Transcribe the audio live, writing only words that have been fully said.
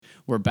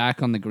we're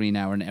back on the green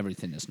hour and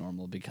everything is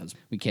normal because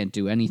we can't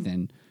do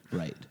anything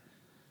right.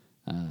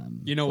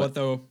 You know what,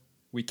 though?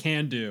 We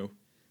can do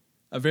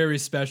a very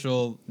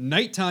special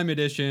nighttime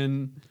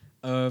edition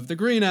of the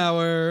Green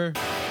Hour.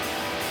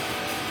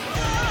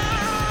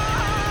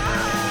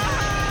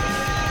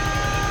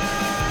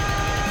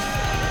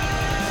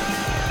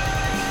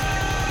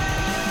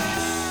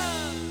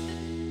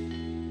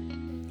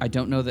 I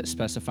don't know that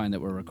specifying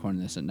that we're recording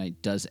this at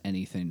night does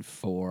anything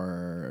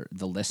for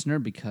the listener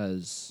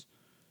because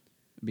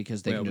they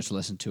can just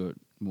listen to it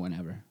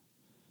whenever.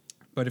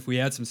 But if we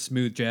had some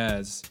smooth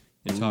jazz,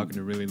 you're talking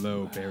to really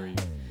low, very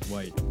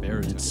white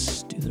baritone.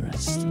 Let's do the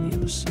rest of the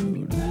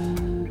episode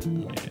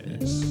of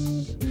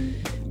this.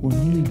 We're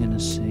only going to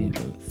say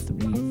about 3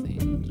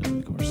 things over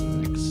the course of the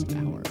next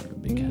hour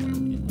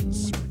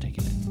because we're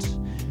taking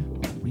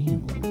it real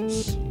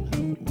slow.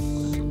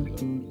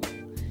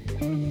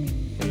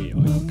 Hey,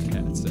 all you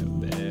cats out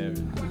there.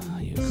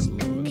 You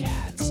little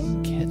cats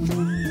and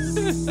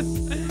kittens.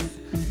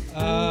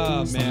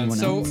 Oh, man. Does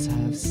So, anyone else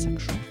have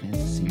sexual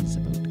fantasies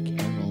about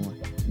Carol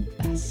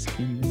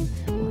Baskin,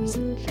 or is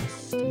it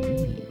just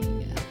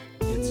me?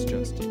 it's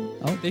just you.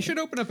 Oh. They should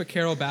open up a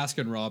Carol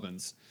Baskin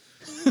Robbins.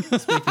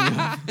 Speaking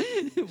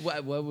of,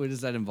 What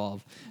does that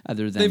involve?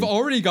 Other than they've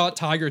already got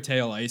Tiger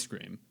Tail ice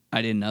cream.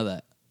 I didn't know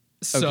that.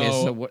 So, Okay,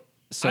 so what?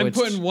 So I'm it's,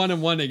 putting 1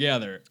 and 1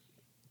 together.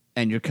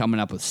 and you're coming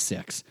up with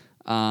 6.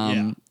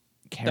 Yeah,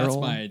 Carol that's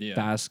my idea.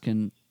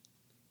 Baskin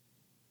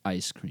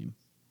ice cream.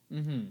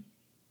 Mm-hmm.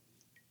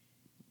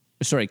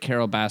 Sorry,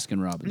 Carol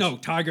Baskin Robbins. No,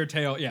 Tiger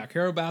Tail. Yeah,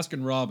 Carol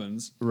Baskin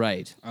Robbins.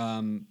 Right.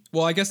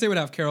 Well, I guess they would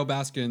have Carol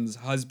Baskin's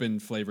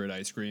husband flavored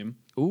ice cream.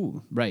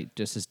 Ooh, right.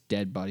 Just his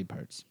dead body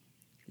parts.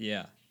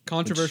 Yeah,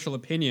 controversial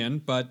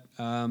opinion, but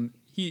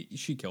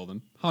she killed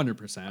him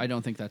 100%. I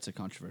don't think that's a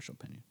controversial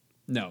opinion.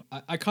 No,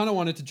 I kind of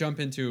wanted to jump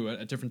into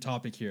a different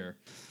topic here.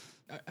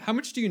 How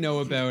much do you know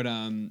about?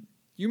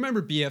 You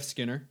remember B.F.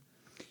 Skinner?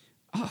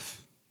 Oh,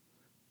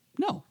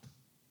 no.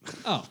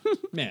 Oh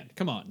man,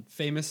 come on,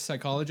 famous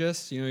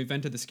psychologist. You know,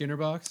 invented the Skinner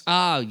box.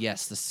 Oh,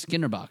 yes, the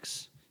Skinner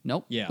box.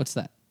 Nope. Yeah. What's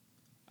that?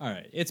 All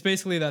right, it's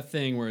basically that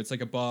thing where it's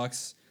like a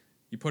box.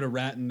 You put a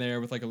rat in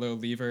there with like a little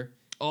lever.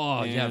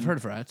 Oh, yeah, I've heard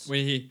of rats.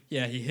 When he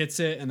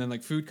hits it, and then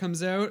like food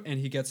comes out, and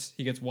he gets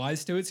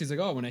wise to it. So he's like,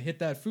 oh, when I hit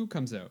that, food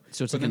comes out.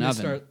 So it's like an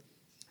oven.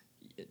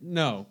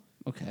 No.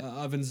 Okay.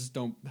 Ovens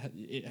don't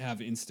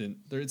have instant.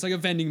 It's like a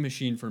vending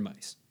machine for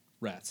mice,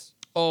 rats,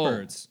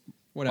 birds,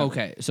 whatever.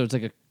 Okay, so it's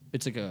like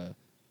a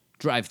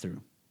drive-through.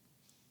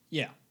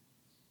 Yeah.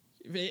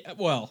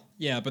 Well,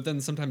 yeah, but then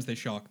sometimes they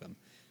shock them.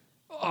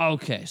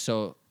 Okay,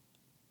 so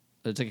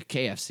it's like a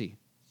KFC.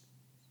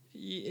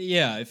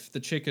 Yeah, if the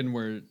chicken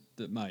were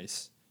the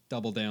mice,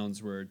 double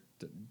downs were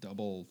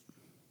double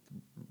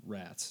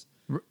rats.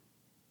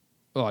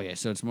 Oh yeah,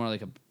 so it's more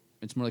like a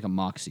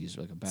Moxie's,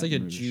 like a. It's like a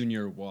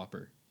junior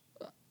Whopper.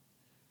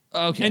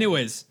 Okay.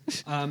 Anyways,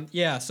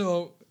 yeah.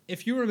 So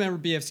if you remember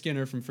B.F.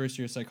 Skinner from first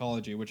year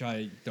psychology, which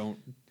I don't,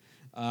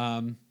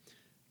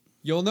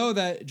 you'll know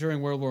that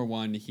during World War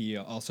I, he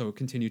also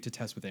continued to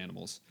test with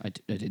animals. I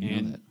didn't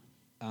know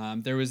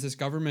that. There was this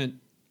government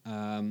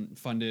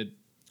funded,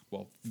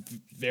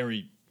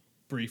 very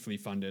briefly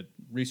funded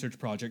research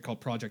project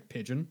called Project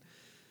Pigeon.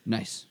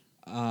 Nice.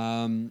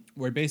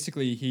 Where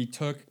basically he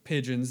took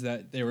pigeons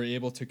that they were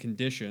able to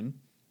condition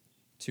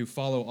to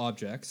follow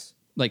objects.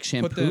 Like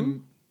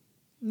shampoo?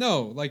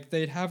 No, like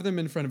they'd have them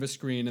in front of a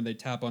screen and they'd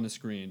tap on a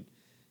screen.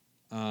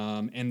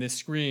 And this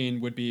screen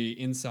would be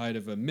inside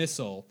of a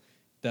missile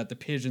that the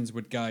pigeons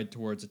would guide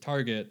towards a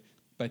target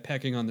by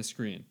pecking on the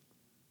screen.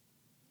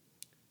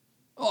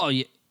 Oh,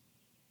 yeah.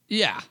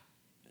 Yeah.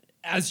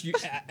 As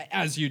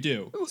you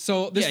do.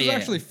 So this was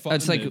actually fun.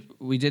 It's like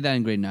we did that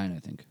in grade 9, I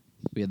think.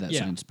 We had that Yeah.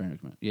 science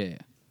experiment. Yeah.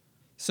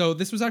 So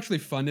this was actually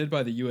funded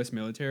by the U.S.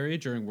 military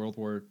during World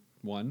War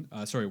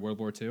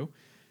II.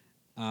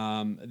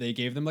 They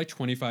gave them like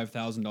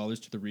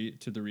 $25,000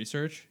 to the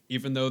research,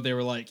 even though they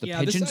were like, the this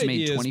pigeons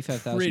made idea is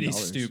 $25,000. pretty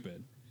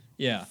stupid.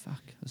 Yeah.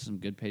 Fuck, this is some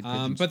good paid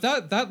pigeons. But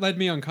that led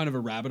me on kind of a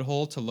rabbit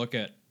hole to look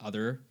at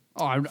other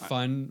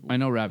fun I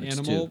know rabbits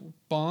animal too.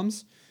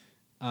 bombs.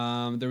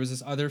 There was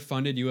this other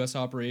funded U.S.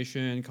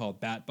 operation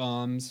called bat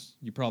bombs.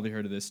 You probably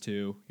heard of this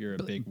too. You're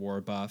a big war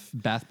buff.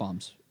 Bath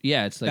bombs.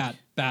 Yeah, it's like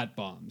bat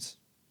bombs.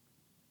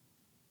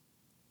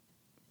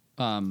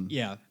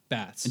 Yeah,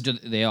 bats. And do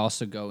they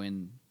also go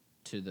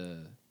into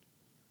the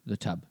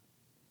tub?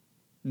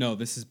 No,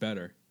 this is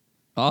better.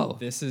 Oh,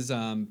 This is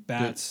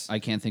bats. I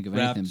can't think of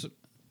anything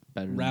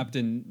better. Wrapped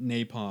in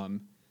napalm,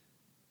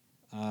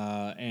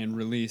 and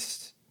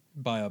released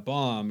by a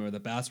bomb, or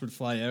the bats would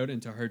fly out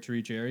into hard to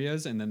reach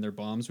areas, and then their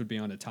bombs would be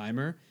on a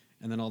timer,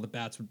 and then all the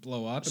bats would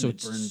blow up and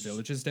they'd burn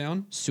villages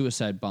down.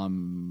 Suicide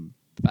bomb.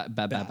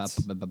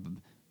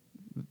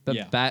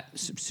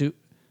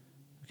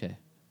 Okay.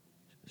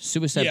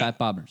 Suicide bat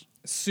bombers.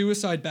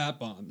 Suicide bat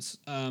bombs.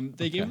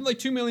 They gave them like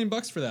 $2 million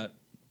for that,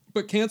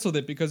 but canceled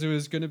it because it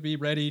was going to be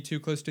ready too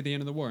close to the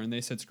end of the war, and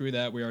they said, "Screw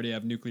that! We already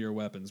have nuclear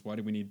weapons. Why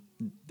do we need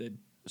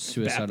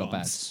suicidal bat bombs?"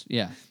 bats?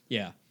 Yeah.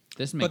 Yeah.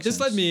 This makes sense.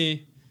 Led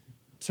me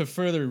to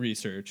further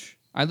research.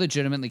 I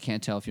legitimately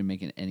can't tell if you're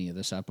making any of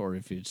this up or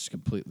if it's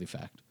completely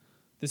fact.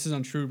 This is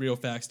on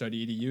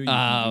TrueRealFacts.edu.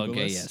 Oh,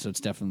 okay, yeah. So it's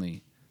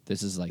definitely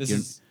this is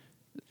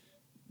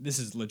this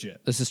is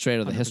legit. This is straight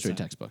out of the 100%. history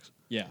textbooks.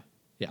 Yeah.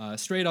 Yeah.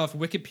 Straight off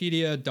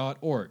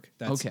wikipedia.org.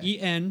 That's Okay.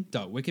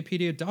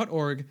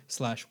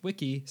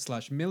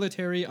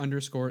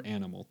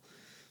 en.wikipedia.org/wiki/military_animal.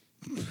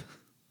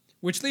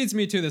 Which leads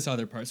me to this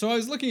other part. So I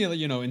was looking at,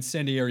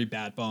 incendiary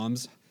bat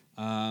bombs,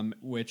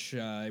 which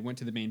I went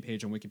to the main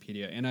page on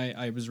Wikipedia, and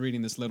I was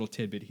reading this little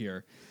tidbit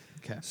here.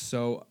 Okay.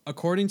 So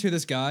according to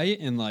this guy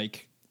in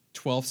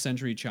 12th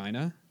century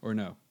China, or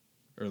no,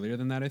 earlier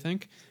than that, I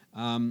think,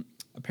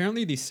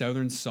 apparently the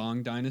Southern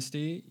Song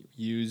dynasty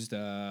used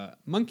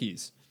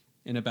monkeys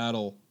in a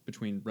battle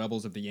between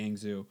rebels of the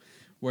Yangtze,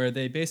 where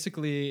they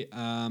basically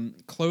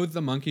clothed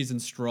the monkeys in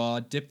straw,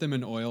 dipped them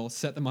in oil,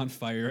 set them on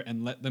fire,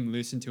 and let them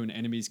loose into an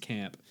enemy's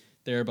camp,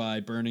 thereby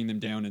burning them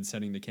down and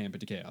setting the camp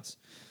into chaos.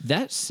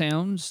 That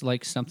sounds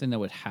like something that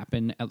would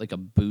happen at a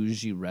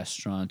bougie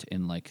restaurant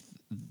in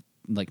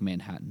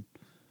Manhattan.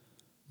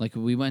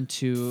 We went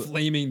to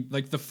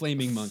the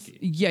flaming monkey.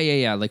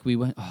 Yeah. We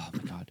went. Oh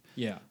my god.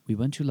 Yeah. We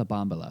went to La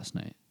Bamba last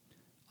night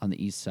on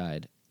the east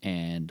side,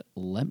 and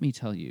let me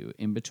tell you,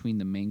 in between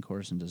the main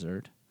course and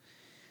dessert,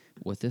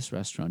 what this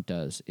restaurant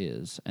does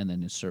is, and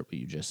then insert what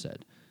you just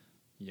said.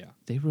 Yeah.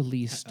 They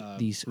released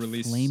these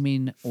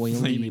flaming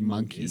oily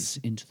monkeys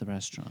into the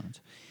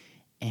restaurant,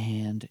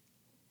 and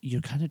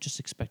you're kind of just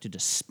expected to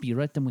spear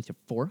at them with your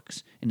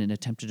forks in an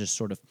attempt to just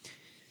sort of,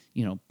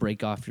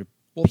 break off your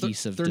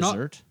piece of they're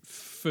dessert. Not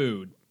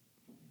food.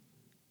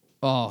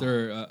 Oh,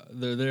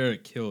 they're there to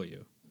kill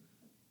you.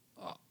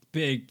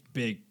 Big,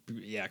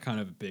 kind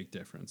of a big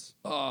difference.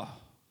 Oh,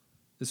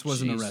 this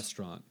wasn't a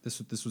restaurant.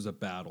 This was a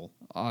battle.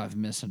 Oh, I've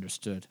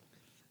misunderstood.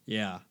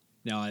 Yeah.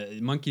 No,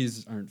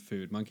 monkeys aren't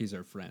food. Monkeys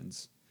are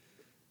friends.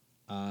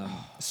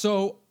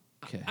 So,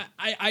 okay.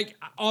 I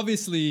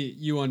obviously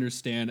you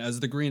understand, as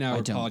the Green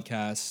Hour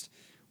podcast,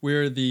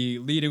 we're the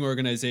leading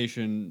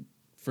organization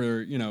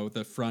for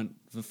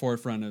the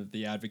forefront of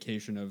the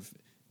advocacy of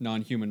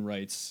non-human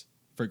rights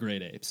for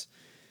great apes.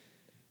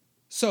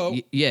 So,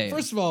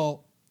 first of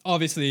all,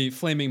 obviously,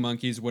 flaming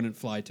monkeys wouldn't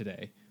fly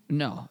today.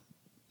 No,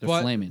 they're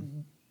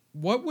flaming.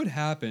 What would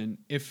happen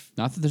if...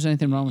 Not that there's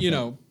anything wrong with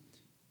that.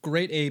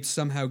 Great apes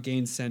somehow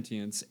gain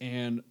sentience,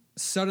 and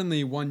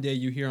suddenly one day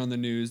you hear on the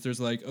news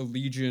there's a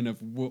legion of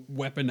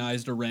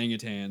weaponized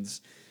orangutans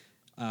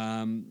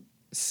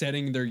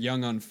setting their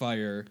young on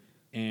fire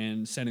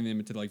and sending them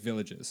into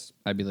villages.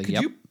 I'd be like,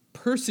 Could you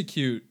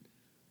persecute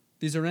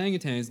these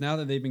orangutans now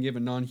that they've been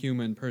given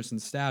non-human person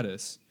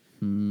status?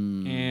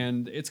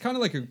 And it's kind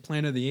of like a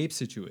Planet of the Apes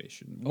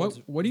situation.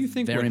 What do you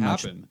think would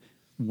happen?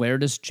 Where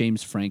does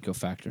James Franco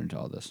factor into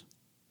all this?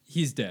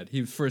 He's dead. He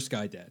was the first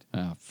guy dead.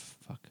 Oh,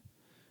 fuck.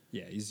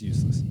 Yeah, he's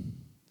useless.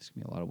 There's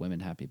going to be a lot of women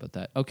happy about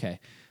that. Okay.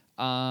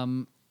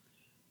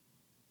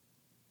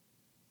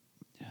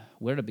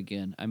 Where to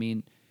begin? I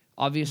mean,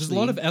 obviously... There's a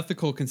lot of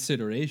ethical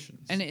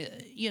considerations. And,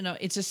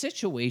 it's a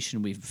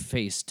situation we've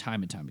faced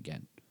time and time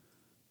again.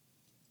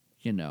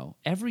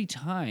 Every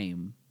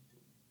time...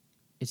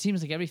 It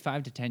seems like every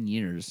 5 to 10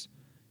 years,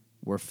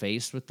 we're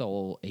faced with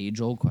the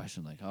age-old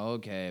question,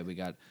 okay, we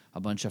got a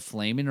bunch of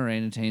flaming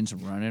orangutans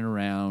running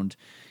around,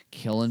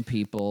 killing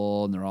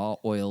people, and they're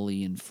all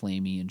oily and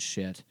flamey and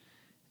shit.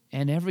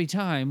 And every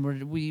time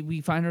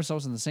we find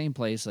ourselves in the same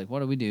place,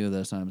 what do we do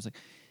this time? It's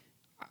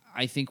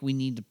I think we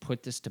need to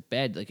put this to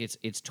bed.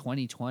 It's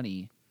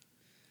 2020,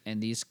 and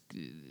these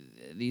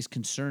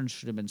concerns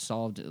should have been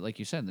solved, like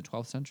you said, in the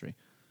 12th century.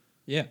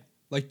 Yeah.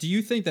 Do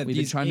you think that we've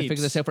been trying to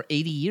figure this out for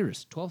 80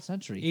 years, 12th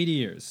century? 80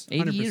 years.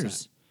 100%. 80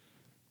 years.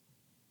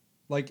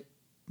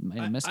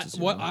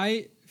 What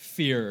I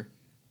fear,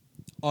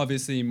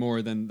 obviously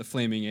more than the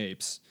flaming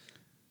apes,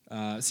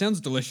 sounds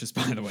delicious,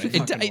 by the way.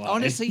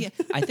 Honestly,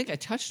 I think I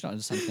touched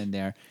on something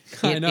there.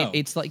 I know.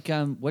 It's like,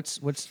 what's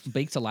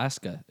Baked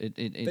Alaska?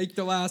 Baked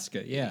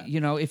Alaska, yeah.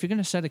 If you're going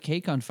to set a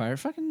cake on fire,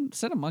 fucking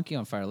set a monkey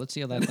on fire. Let's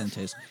see how that then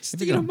tastes. Just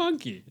eat a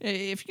monkey.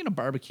 If you're going to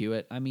barbecue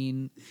it,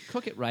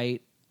 cook it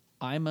right.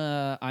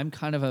 I'm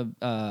kind of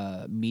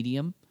a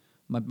medium.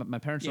 My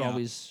parents are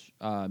always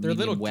they're a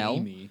little well.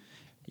 gamey.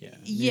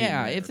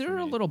 Yeah. If they're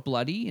a little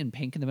bloody and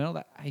pink in the middle,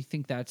 I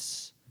think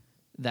that's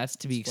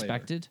to be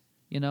expected.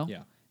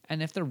 Yeah.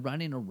 And if they're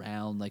running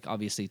around,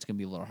 obviously it's gonna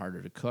be a little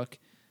harder to cook.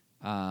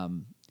 We're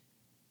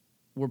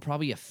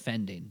probably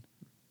offending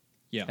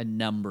a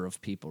number of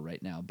people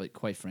right now, but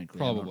quite frankly,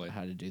 I don't know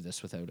how to do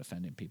this without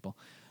offending people.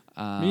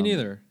 Me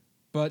neither.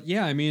 But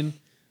yeah,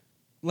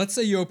 let's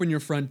say you open your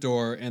front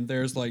door and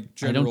there's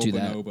General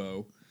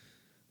Bonobo.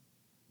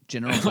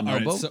 General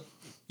Bonobo?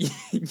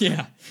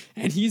 Yeah.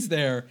 And he's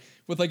there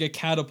with a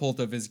catapult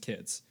of his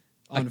kids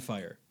on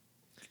fire.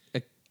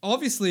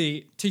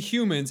 Obviously, to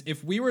humans,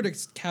 if we were to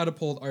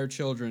catapult our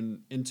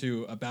children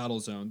into a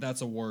battle zone,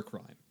 that's a war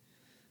crime.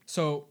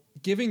 So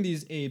giving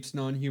these apes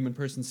non-human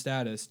person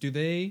status, do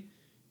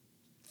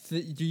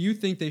you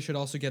think they should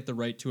also get the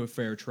right to a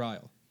fair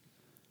trial?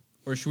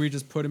 Or should we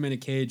just put them in a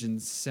cage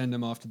and send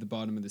them off to the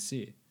bottom of the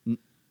sea?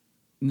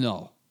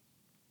 No.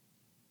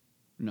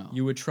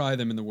 You would try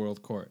them in the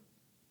world court.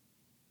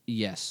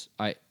 Yes.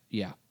 I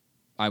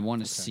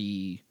want to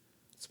see.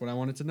 That's what I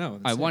wanted to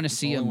know. I want to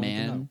see a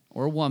man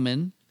or a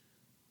woman.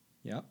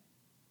 Yep.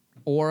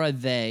 Or a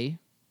they.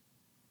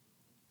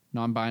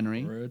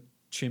 Non-binary. Or a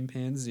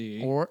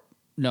chimpanzee. Or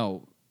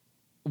no.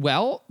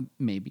 Well,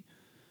 maybe.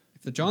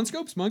 If the John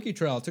Scopes monkey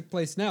trial took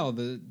place now,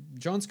 the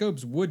John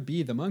Scopes would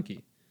be the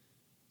monkey.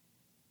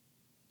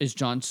 Is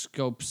John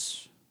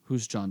Scopes?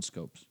 Who's John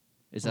Scopes?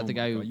 Is that the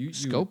guy who you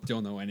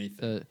don't know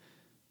anything.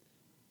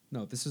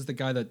 No, this is the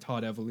guy that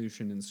taught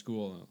evolution in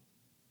school,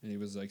 and he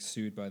was like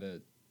sued by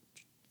the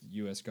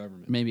U.S.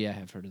 government. Maybe I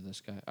have heard of this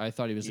guy. I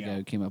thought he was the guy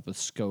who came up with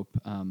Scope,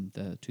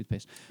 the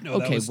toothpaste. No,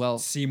 that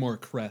was Seymour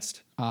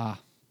Crest.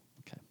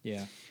 Okay.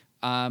 Yeah.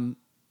 Well,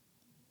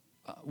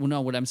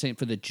 no, what I'm saying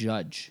for the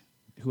judge,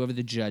 whoever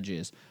the judge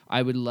is,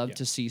 I would love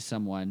to see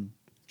someone.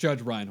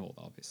 Judge Reinhold,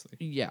 obviously.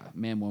 Yeah,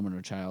 man, woman,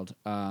 or child,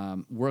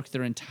 work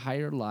their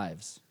entire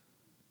lives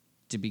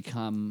to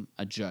become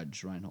a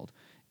judge, Reinhold,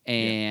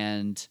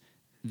 and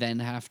then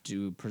have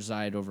to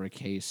preside over a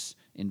case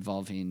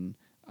involving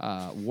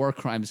war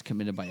crimes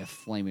committed by a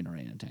flaming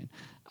orangutan.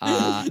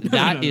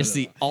 That is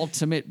the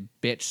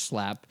ultimate bitch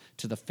slap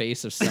to the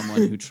face of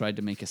someone who tried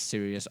to make a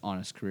serious,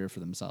 honest career for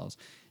themselves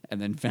and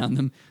then found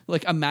them.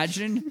 Like,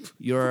 imagine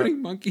you're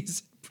putting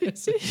monkeys in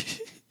prison.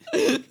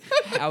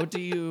 How do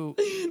you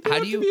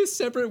be a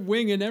separate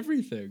wing and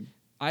everything?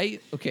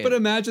 But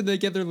imagine they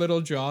get their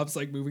little jobs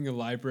like moving a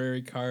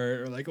library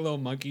cart or like a little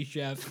monkey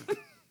chef.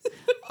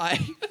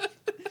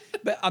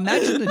 But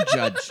imagine the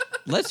judge.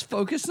 Let's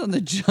focus on the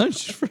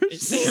judge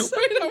first.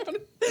 Wait, I want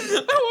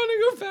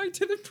to go back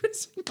to the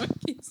prison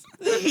monkeys.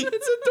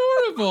 It's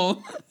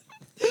adorable.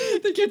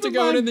 They get to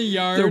go out in the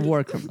yard. They're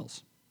war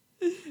criminals,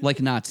 like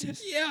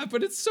Nazis. Yeah,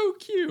 but it's so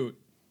cute.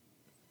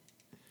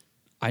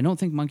 I don't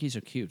think monkeys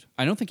are cute.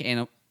 I don't think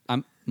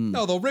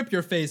No, they'll rip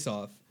your face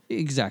off.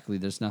 Exactly.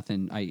 There's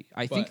nothing.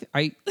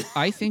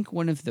 I think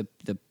one of the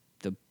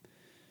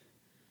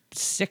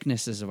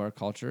sicknesses of our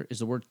culture is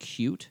the word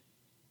cute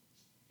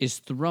is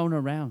thrown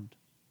around.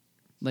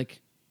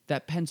 Like,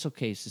 that pencil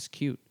case is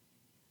cute.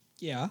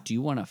 Yeah. Do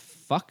you want to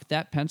fuck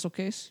that pencil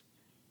case?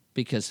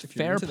 Because if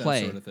fair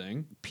play, sort of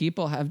thing.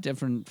 People have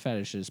different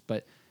fetishes,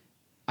 but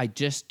I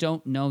just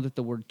don't know that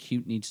the word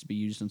cute needs to be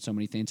used on so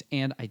many things,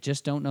 and I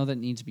just don't know that it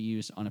needs to be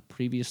used on a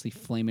previously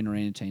flaming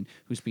orangutan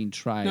who's being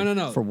tried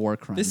for war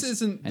crimes. This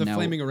isn't the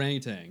flaming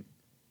orangutan.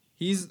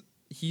 He's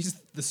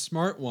the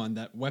smart one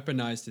that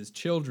weaponized his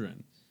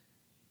children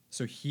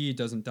so he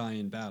doesn't die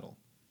in battle.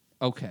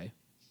 Okay.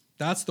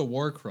 That's the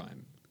war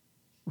crime.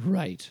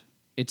 Right.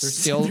 It's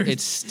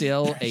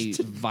still a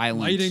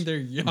violent, lighting their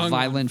young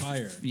on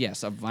fire.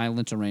 Yes, a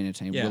violent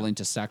orangutan willing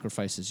to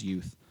sacrifice his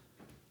youth.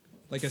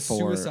 Like a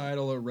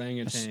suicidal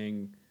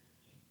orangutan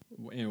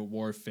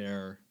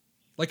warfare.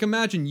 Like,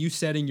 imagine you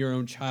setting your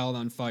own child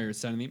on fire,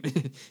 sending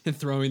them and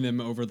throwing them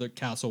over the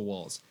castle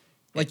walls.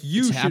 Like,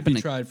 you should be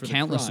tried for the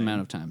crime. Countless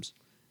amount of times.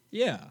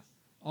 Yeah,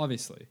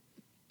 obviously.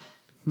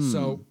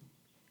 So,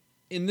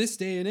 in this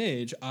day and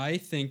age, I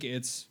think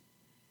it's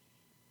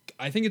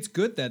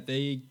good that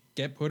they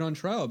get put on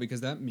trial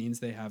because that means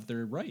they have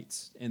their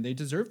rights and they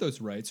deserve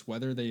those rights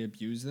whether they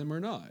abuse them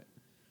or not.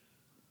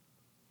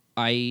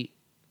 I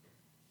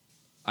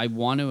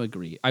want to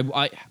agree. I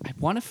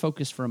want to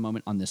focus for a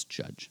moment on this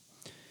judge.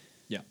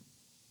 Yeah.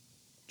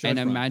 And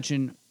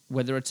imagine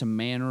whether it's a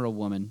man or a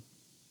woman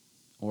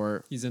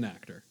or he's an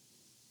actor.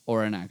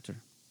 Or an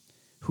actor.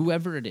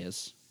 Whoever it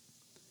is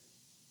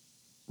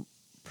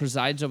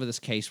presides over this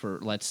case where,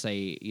 let's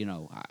say,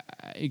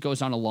 it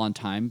goes on a long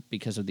time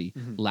because of the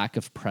lack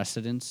of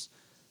precedence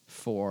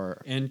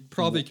for... And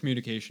probably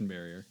communication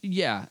barrier.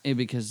 Yeah,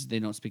 because they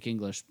don't speak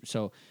English.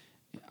 So,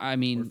 I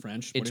mean... Or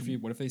French.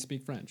 What if they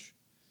speak French?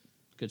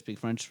 Could speak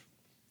French.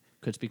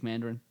 Could speak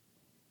Mandarin.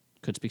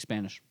 Could speak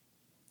Spanish.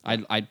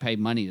 I'd pay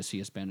money to see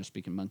a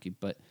Spanish-speaking monkey,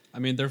 but... I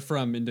mean, they're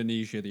from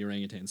Indonesia, the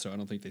orangutan, so I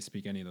don't think they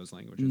speak any of those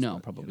languages. No,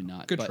 probably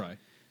not. Good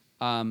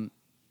try.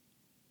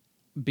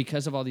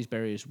 Because of all these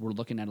barriers, we're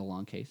looking at a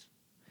long case.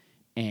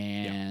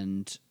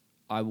 And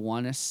I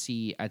want to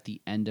see at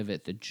the end of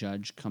it, the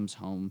judge comes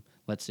home,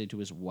 let's say to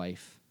his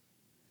wife.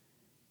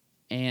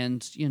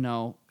 And,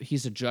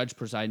 he's a judge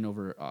presiding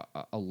over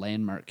a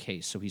landmark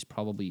case, so he's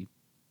probably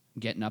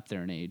getting up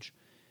there in age.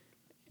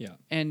 Yeah.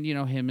 And,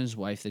 him and his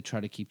wife, they try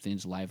to keep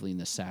things lively in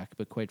the sack.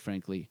 But quite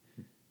frankly,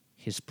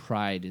 his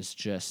pride is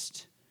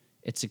just,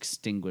 it's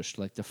extinguished.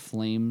 Like the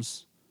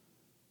flames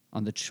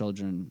on the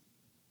children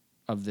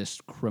of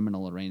this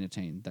criminal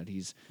orangutan that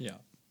he's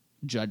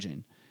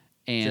judging.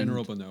 And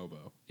General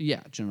Bonobo.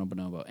 Yeah, General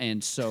Bonobo.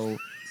 And so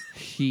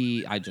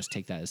I just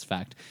take that as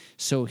fact.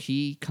 So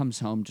he comes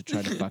home to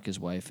try to fuck his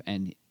wife,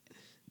 and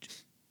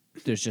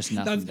there's just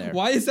nothing there.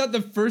 Why is that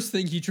the first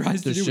thing he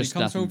tries to do when he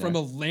comes home from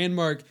a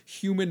landmark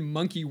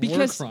human-monkey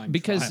war crime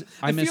trial?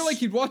 I feel like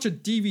he'd watch a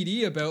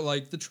DVD about,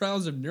 like, the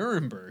trials of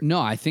Nuremberg. No,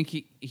 I think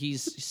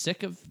he's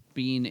sick of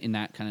being in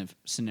that kind of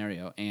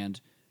scenario, and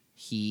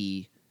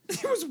he...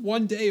 It was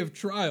one day of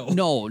trial.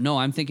 No,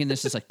 I'm thinking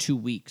this is like 2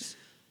 weeks.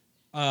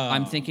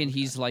 I'm thinking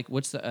he's like,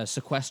 what's the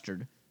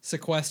sequestered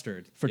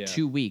for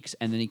 2 weeks,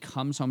 and then he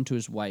comes home to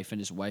his wife,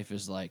 and his wife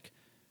is like,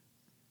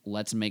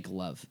 let's make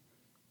love.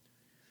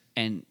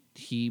 And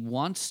he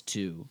wants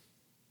to,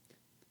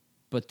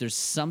 but there's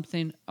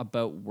something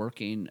about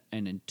working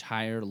an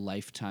entire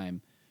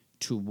lifetime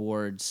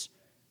towards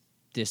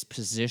this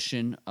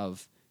position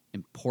of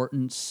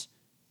importance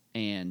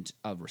and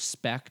of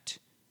respect.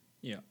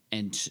 Yeah.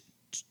 And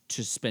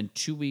to spend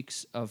 2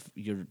 weeks of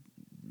your,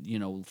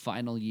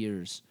 final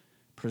years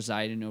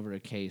presiding over a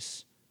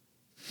case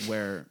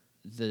where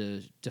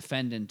the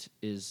defendant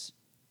is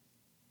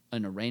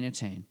an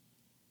orangutan,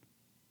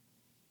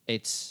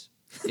 it's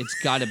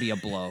got to be a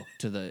blow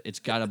to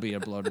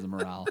the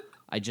morale.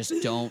 I just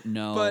don't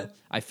know. But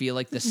I feel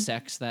like the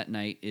sex that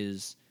night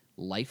is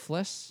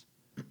lifeless.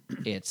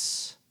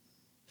 It's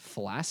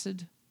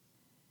flaccid,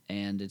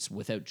 and it's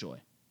without joy.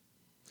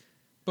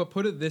 But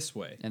put it this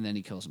way. And then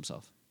he kills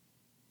himself.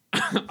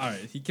 All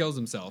right, he kills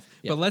himself.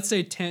 Yeah. But let's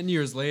say 10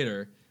 years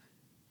later,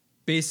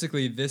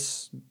 basically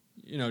this,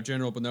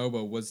 General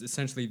Bonobo was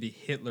essentially the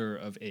Hitler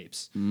of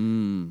apes.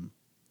 Mm.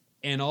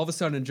 And all of a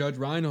sudden, Judge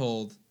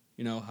Reinhold,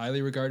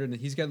 highly regarded, and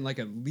he's getting like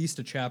at least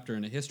a chapter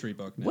in a history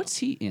book now. What's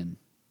he in?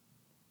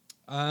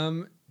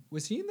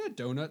 Was he in that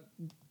Donut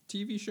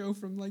TV show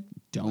from like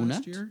Donut?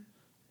 last year?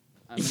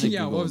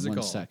 Yeah, what was it one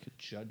called? Sec.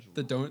 Judge.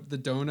 The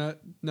donut.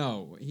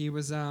 No, he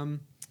was Man,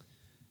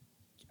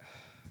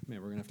 we're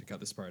gonna have to cut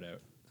this part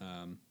out.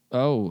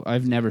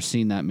 I've never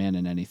seen that man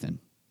in anything.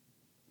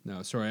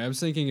 No, sorry, I was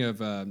thinking of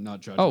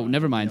not Judge. Oh, Reinhold,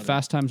 never mind. the other-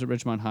 Fast Times at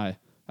Ridgemont High.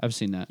 I've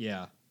seen that.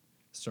 Yeah,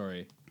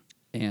 sorry.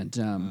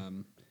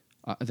 And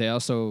they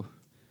also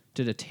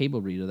did a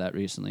table read of that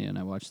recently, and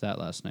I watched that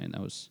last night, and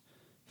that was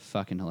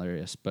fucking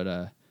hilarious. But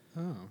Oh,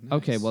 nice.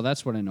 okay, well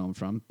that's what I know him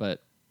from.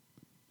 But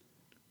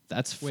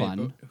that's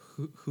fun.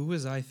 But who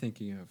was I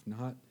thinking of?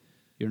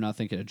 You're not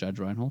thinking of Judge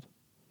Reinhold?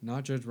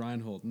 Not Judge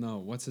Reinhold. No,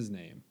 what's his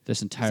name?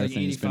 This entire He's like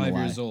thing has been a 85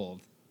 lie. years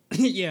old.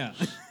 Yeah.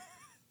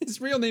 His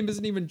real name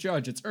isn't even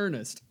Judge. It's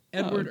Ernest.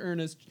 Edward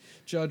Ernest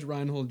Judge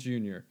Reinhold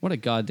Jr. What a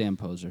goddamn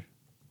poser.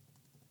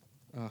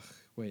 Ugh,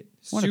 wait.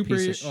 What a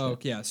piece of shit. Oh,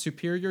 yeah.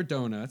 Superior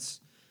Donuts.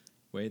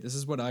 Wait, this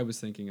is what I was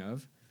thinking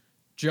of.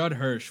 Judd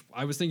Hirsch.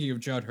 I was thinking of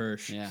Judd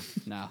Hirsch. Yeah,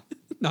 no.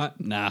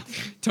 Nah.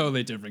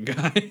 Totally different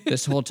guy.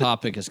 This whole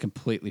topic has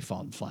completely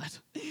fallen flat.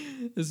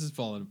 This is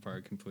falling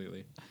apart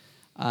completely.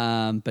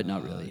 But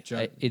not really.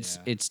 Judd,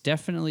 It's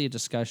definitely a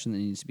discussion that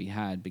needs to be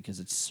had because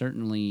it's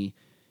certainly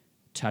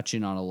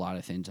touching on a lot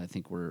of things I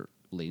think we're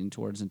leaning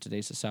towards in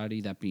today's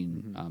society, that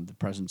being the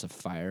presence of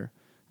fire,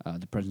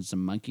 the presence of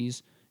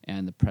monkeys,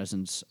 and the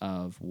presence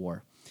of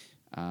war.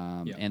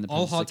 And the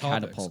all presence hot of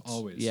topics, catapults.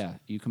 always. Yeah,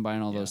 you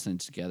combine all those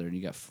things together and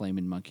you got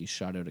flaming monkeys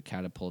shot out of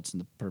catapults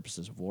and the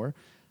purposes of war.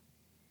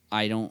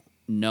 I don't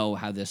know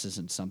how this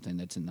isn't something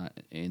that's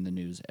in the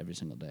news every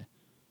single day.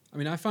 I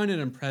mean, I find it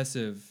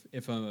impressive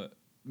if a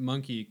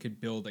monkey could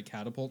build a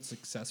catapult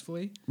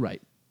successfully.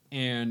 Right.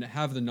 And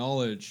have the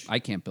knowledge I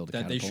can't build a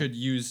that catapult. they should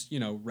use,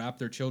 wrap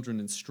their children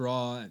in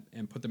straw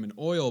and put them in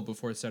oil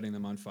before setting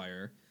them on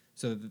fire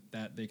so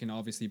that they can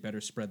obviously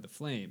better spread the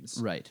flames.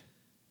 Right.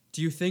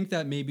 Do you think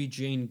that maybe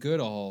Jane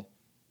Goodall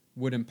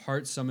would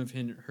impart some of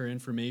her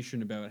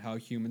information about how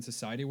human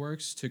society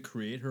works to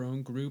create her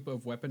own group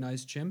of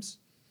weaponized chimps?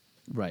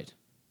 Right.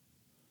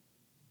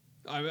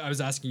 I was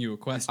asking you a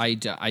question. I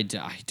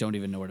don't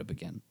even know where to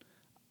begin.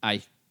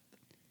 I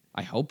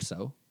hope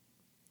so.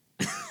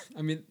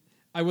 I mean,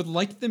 I would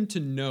like them to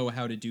know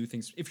how to do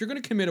things. If you're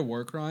going to commit a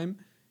war crime,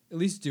 at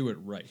least do it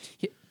right.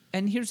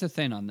 And here's the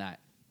thing on that.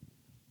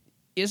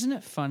 Isn't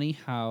it funny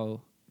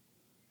how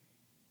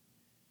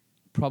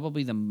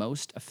probably the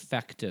most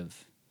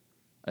effective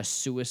a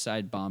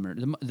suicide bomber,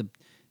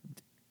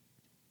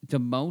 the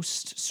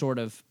most sort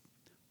of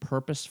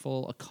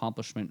purposeful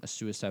accomplishment a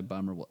suicide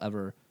bomber will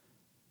ever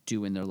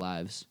do in their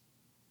lives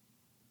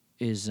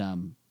is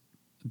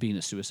being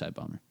a suicide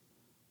bomber.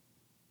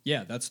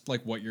 Yeah, that's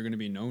like what you're going to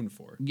be known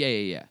for.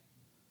 Yeah.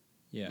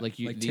 Yeah, Like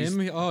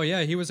Tim. Oh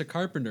yeah, he was a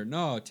carpenter.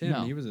 No,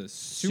 Tim, he was a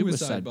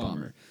suicide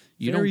bomber.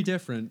 Very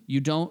different.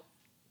 You don't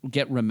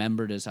get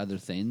remembered as other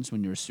things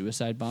when you're a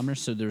suicide bomber,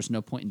 so there's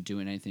no point in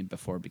doing anything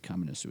before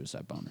becoming a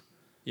suicide bomber.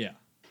 Yeah.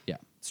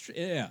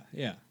 Yeah.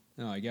 Yeah.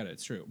 No, I get it.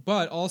 It's true.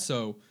 But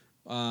also,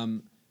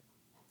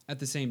 at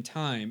the same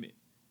time,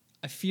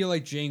 I feel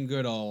like Jane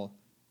Goodall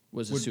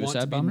was a would suicide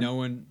want to bomber? be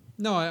known.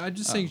 No, I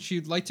just think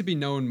she'd like to be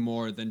known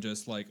more than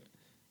just like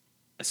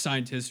a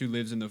scientist who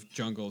lives in the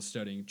jungle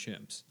studying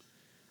chimps.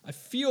 I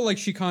feel like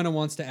she kind of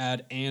wants to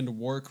add "and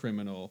war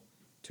criminal"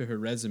 to her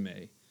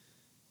resume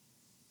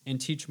and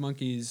teach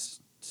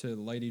monkeys to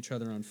light each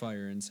other on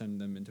fire and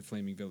send them into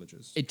flaming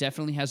villages. It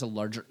definitely has a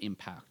larger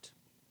impact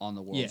on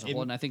the world as a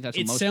whole, and I think that's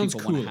what most sounds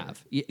people want to cooler.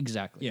 have. Yeah,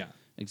 exactly. Yeah.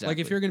 Exactly. Like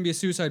if you're going to be a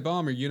suicide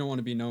bomber, you don't want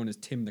to be known as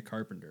Tim the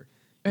Carpenter.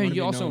 And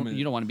you also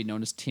you don't want to be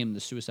known as Tim the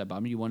suicide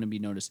bomber. You want to be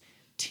known as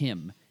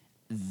Tim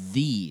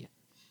the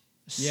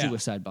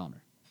suicide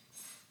bomber.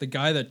 The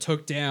guy that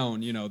took down,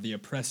 the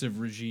oppressive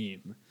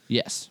regime.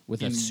 Yes,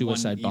 with a in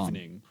suicide one bomb.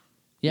 evening.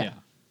 Yeah.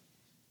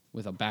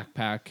 With a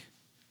backpack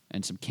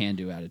and some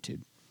can-do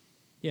attitude.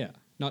 Yeah,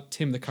 not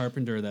Tim the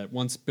carpenter that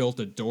once built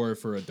a door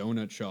for a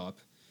donut shop.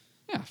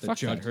 Yeah, that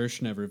Judd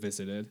Hirsch never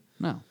visited.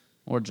 No,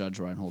 or Judge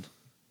Reinhold.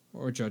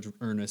 Or Judge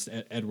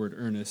Edward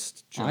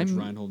Ernest, Judge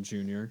Reinhold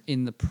Jr.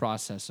 In the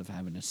process of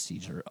having a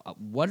seizure.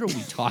 What are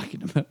we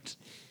talking about?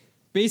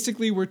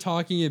 Basically, we're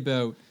talking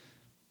about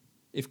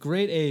if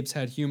great apes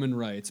had human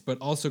rights but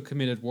also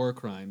committed war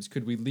crimes,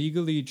 could we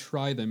legally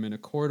try them in a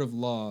court of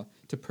law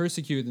to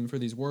persecute them for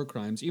these war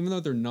crimes, even though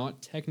they're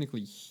not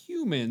technically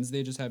humans,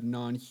 they just have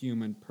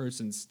non-human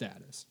person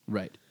status?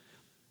 Right.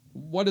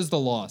 What does the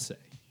law say?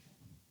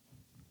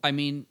 I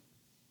mean,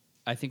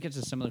 I think it's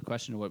a similar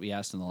question to what we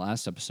asked in the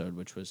last episode,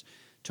 which was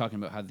talking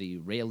about how the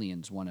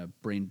Raelians want to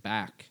bring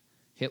back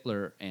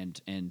Hitler and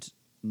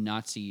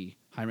Nazi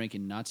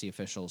high-ranking Nazi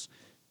officials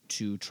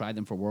to try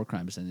them for war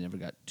crimes and they never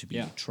got to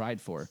be tried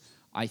for.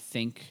 I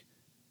think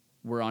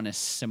we're on a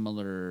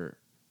similar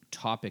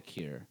topic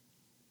here,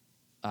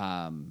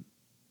 and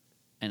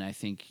I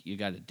think you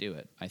got to do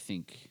it. I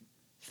think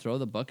throw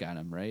the book at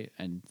him, right?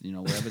 And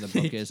wherever the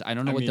book is, I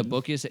don't know what the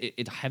book is.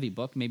 It's a heavy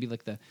book, maybe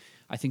like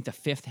I think the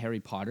 5th Harry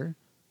Potter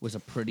was a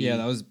pretty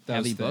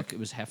heavy book. It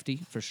was hefty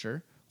for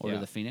sure. Order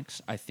of the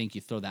Phoenix. I think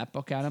you throw that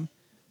book at him,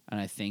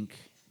 and I think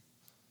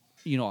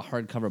a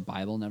hardcover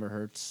Bible never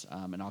hurts.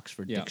 An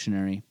Oxford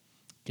Dictionary,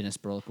 Guinness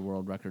Book of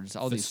World Records,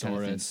 all these kind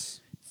of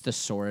things.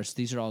 Thesaurus.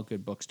 These are all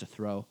good books to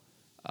throw.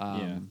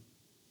 I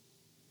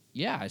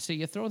say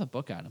you throw the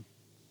book at him.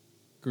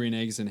 Green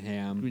Eggs and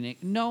Ham.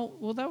 No,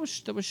 well that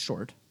was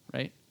short,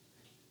 right?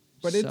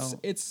 But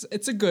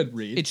it's a good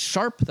read. It's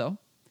sharp though.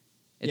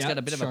 It's got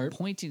a bit of a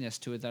pointiness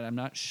to it that I'm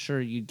not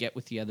sure you'd get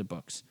with the other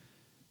books.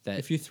 That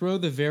if you throw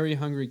the Very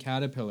Hungry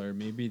Caterpillar,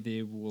 maybe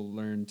they will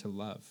learn to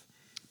love.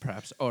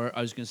 Perhaps. Or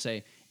I was going to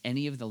say,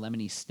 any of the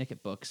Lemony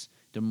Snicket books,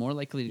 they're more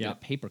likely to get a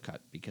paper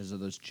cut because of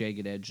those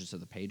jagged edges of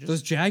the pages.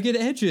 Those jagged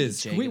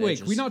edges. Can we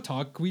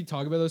talk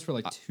about those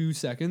for 2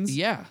 seconds?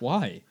 Yeah.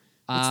 Why?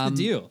 What's the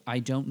deal? I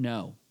don't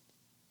know.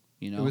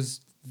 It was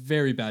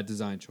very bad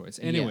design choice.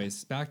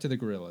 Anyways, back to the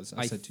gorillas.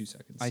 I said 2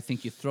 seconds. I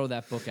think you throw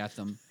that book at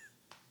them.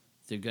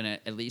 They're going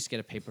to at least get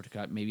a paper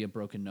cut, maybe a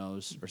broken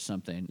nose or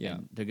something. Yeah.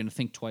 And they're going to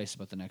think twice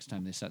about the next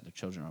time they set their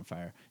children on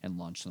fire and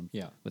launch them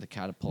with a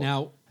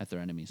catapult at their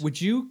enemies. Would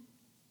you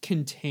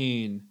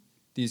contain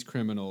these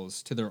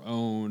criminals to their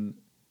own,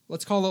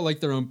 let's call it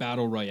like their own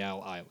battle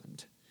royale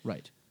island?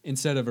 Right.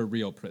 Instead of a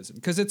real prison.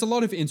 Because it's a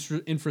lot of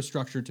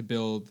infrastructure to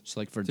build so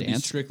like for to dance?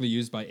 Be strictly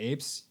used by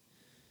apes.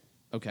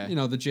 Okay.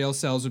 The jail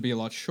cells would be a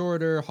lot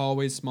shorter,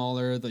 hallways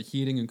smaller, the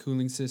heating and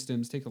cooling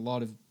systems take a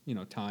lot of,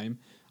 time.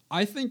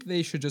 I think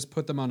they should just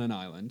put them on an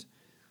island,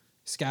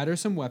 scatter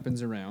some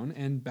weapons around,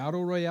 and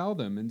battle royale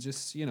them, and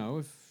just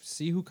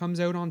see who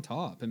comes out on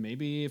top. And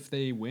maybe if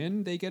they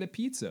win, they get a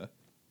pizza.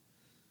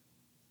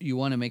 You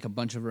want to make a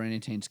bunch of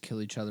orangutans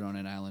kill each other on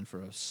an island for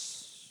a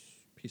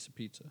piece of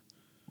pizza?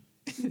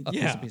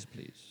 Piece,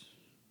 please.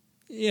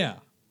 Yeah.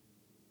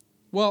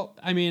 Well,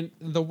 I mean,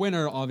 the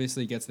winner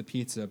obviously gets the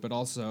pizza, but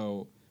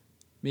also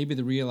maybe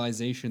the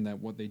realization that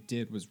what they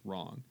did was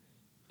wrong,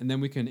 and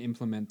then we can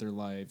implement their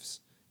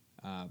lives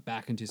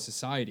back into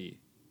society.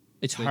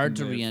 It's hard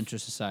to re-enter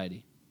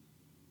society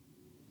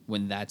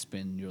when that's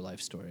been your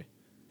life story.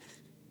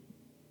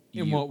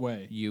 In what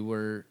way? You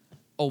were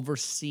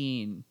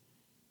overseeing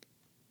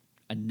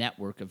a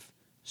network of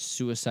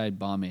suicide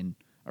bombing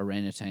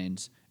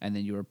orangutans, and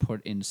then you were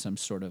put in some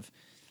sort of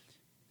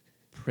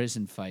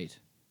prison fight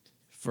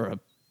for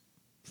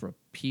a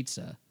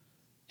pizza,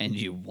 and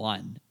you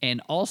won.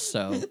 And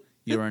also,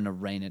 you're an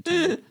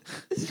orangutan.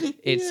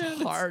 It's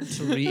hard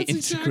to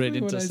reintegrate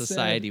into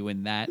society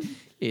when that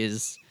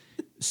is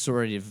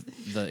sort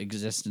of the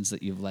existence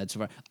that you've led so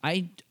far.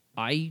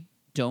 I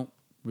don't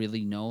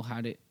really know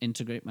how to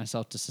integrate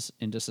myself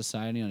into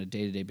society on a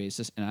day-to-day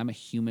basis, and I'm a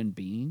human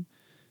being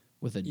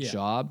with a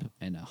job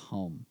and a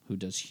home who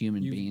does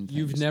human being things.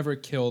 You've never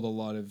killed a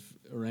lot of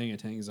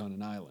orangutans on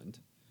an island.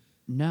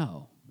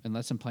 No,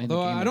 unless I'm playing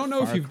Although the game I don't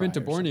know if you've been to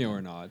Far Cry Borneo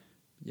or not.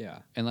 Yeah.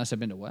 Unless I've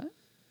been to what?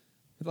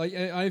 Like,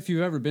 if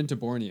you've ever been to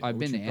Borneo. I've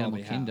been to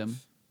Animal Kingdom.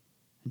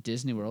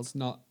 Disney World. It's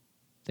not.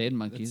 They had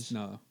monkeys.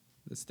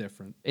 It's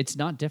different. It's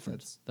not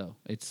different, though.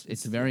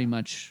 It's very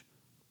much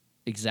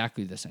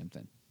exactly the same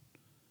thing.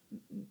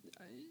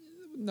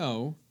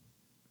 No.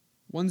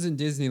 One's in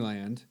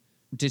Disneyland.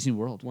 Disney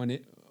World.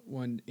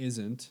 One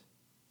isn't.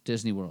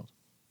 Disney World.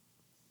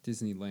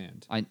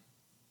 Disneyland.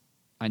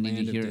 I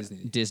need to hear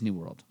Disney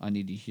World. I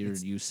need to hear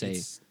you say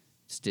it's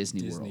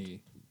Disney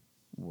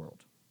World.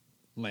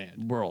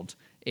 World.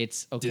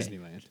 It's okay.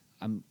 Disneyland.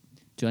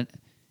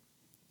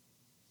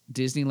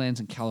 Disneyland's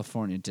in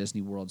California.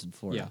 Disney World's in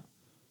Florida. Yeah.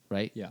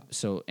 Right. Yeah.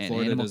 So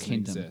Florida Animal doesn't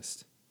Kingdom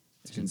exist.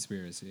 It's a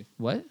conspiracy.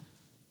 What?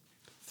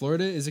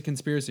 Florida is a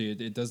conspiracy.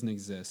 It doesn't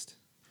exist.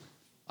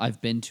 I've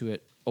been to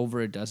it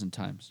over a dozen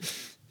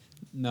times.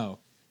 No.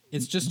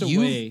 It's just a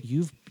way.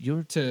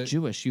 You're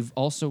Jewish. You've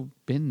also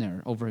been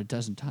there over a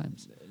dozen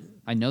times.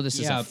 I know this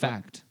is a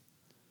fact.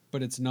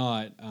 But it's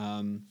not.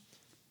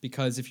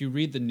 Because if you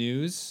read the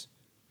news,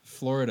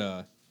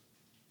 Florida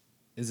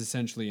is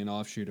essentially an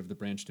offshoot of the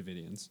Branch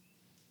Davidians.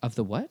 Of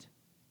the what?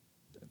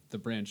 The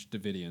Branch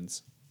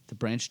Davidians. The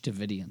Branch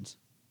Davidians.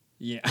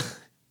 Yeah.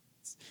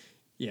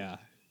 Yeah.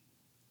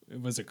 It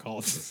was a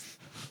cult.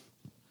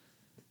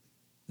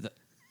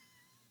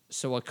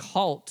 So a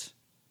cult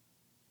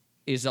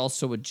is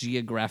also a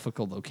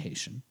geographical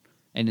location.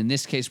 And in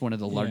this case, one of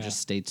the largest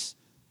states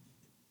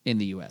in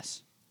the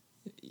U.S.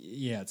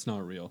 Yeah, it's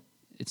not real.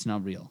 It's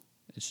not real.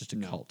 It's just a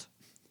cult.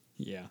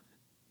 Yeah.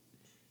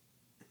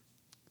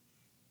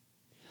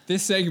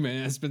 This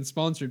segment has been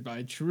sponsored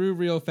by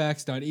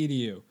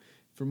TrueRealFacts.edu.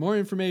 For more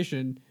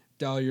information,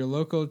 dial your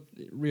local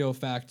Real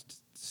Fact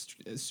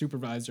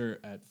supervisor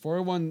at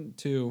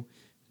 412-818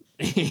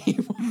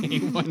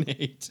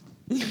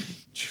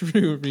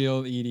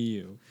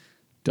 TrueRealEdu.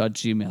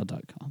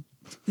 .gmail.com.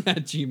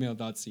 At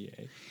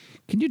gmail.ca.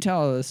 Can you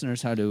tell our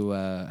listeners how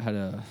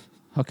to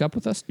hook up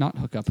with us? Not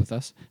hook up with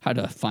us. How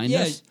to find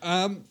us?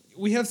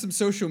 We have some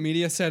social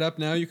media set up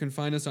now. You can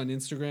find us on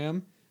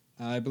Instagram.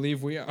 I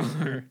believe we are...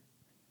 I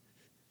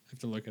have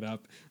to look it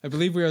up. I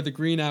believe we are the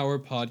Green Hour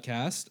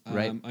Podcast,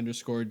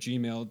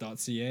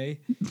 _gmail.ca.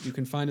 You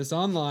can find us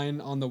online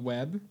on the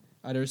web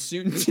at our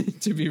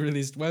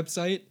soon-to-be-released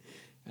website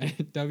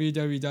at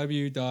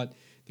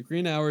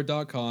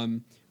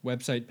www.thegreenhour.com,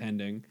 website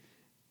pending.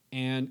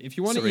 And if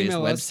you want to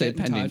email us, website get in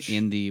pending touch.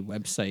 in the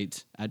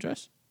website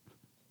address?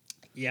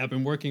 Yeah, I've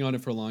been working on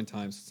it for a long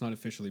time, so it's not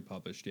officially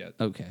published yet.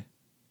 Okay.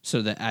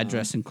 So the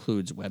address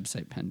includes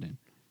website pending.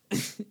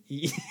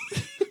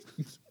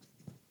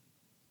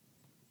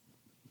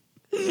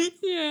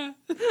 Yeah.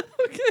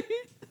 Okay.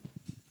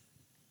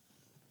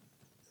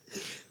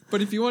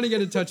 But if you want to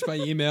get in touch by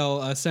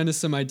email, send us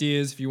some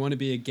ideas. If you want to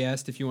be a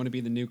guest, if you want to be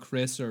the new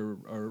Chris or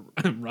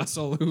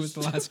Russell, who was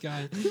the last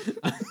guy,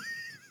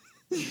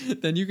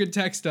 then you can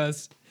text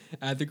us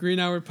at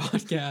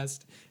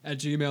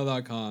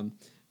thegreenhourpodcast@gmail.com.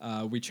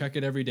 We check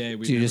it every day.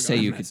 Do you just say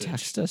you could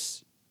text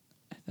us?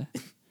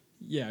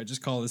 Yeah,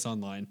 just call us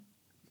online.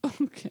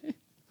 Okay.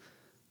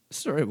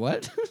 Sorry,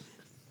 what?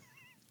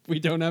 We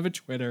don't have a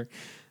Twitter,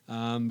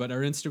 but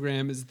our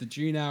Instagram is the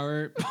Green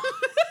Hour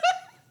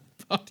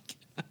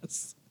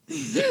Podcast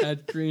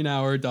at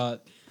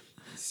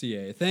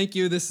greenhour.ca. Thank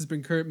you. This has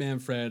been Kurt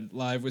Manfred,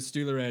 live with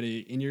Stu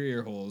Loretti in your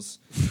ear holes.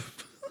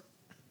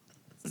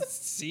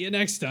 See you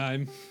next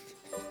time.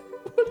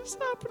 What is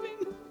happening?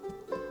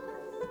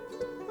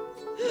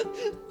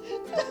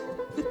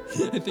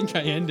 I think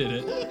I ended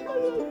it.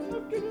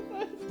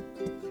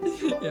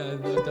 Yeah,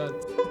 I'm done.